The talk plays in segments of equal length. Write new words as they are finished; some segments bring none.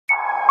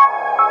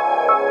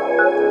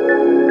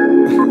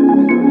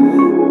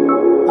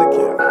Look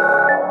here,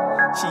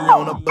 she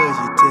on a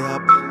budget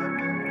tip.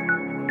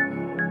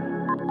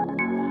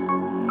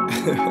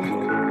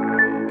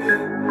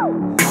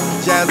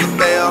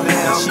 Jezebel,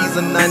 she's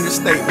an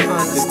understatement.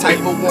 This type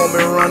of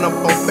woman run up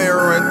on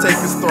Pharaoh and take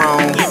his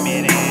throne.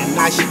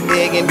 Now she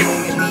begging,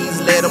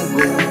 please let him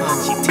go.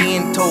 She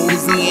 10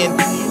 toes in,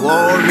 you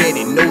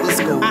already know the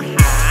scope.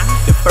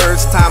 The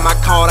first time I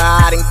caught her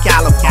out in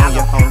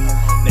California,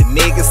 the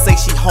niggas say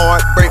she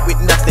heartbreak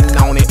with nothing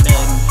on it.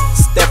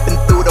 Stepping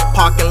through the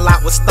parking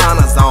lot with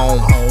stunners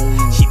on.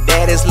 She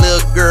daddy's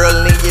little girl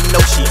and you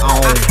know she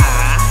on.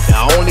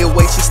 The only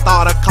way she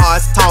start a car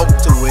is talk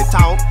to it.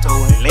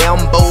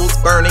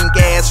 Lambos burning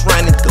gas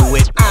running through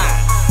it.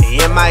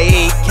 The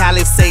MIA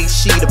Cali say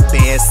she the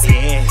best.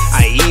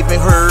 I even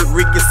heard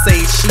Ricky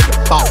say she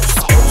the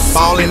boss.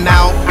 Falling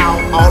out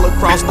all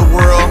across the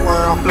world.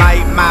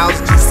 Flight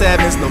miles,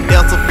 G7s, no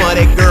Delta for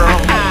that girl.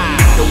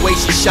 The way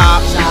she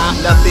shop,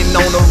 nothing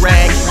on the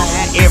rack.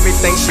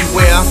 Everything she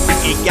wear,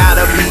 it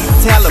gotta be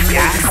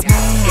television.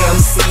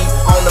 MC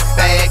on the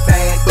bag,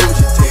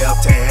 bougie tip.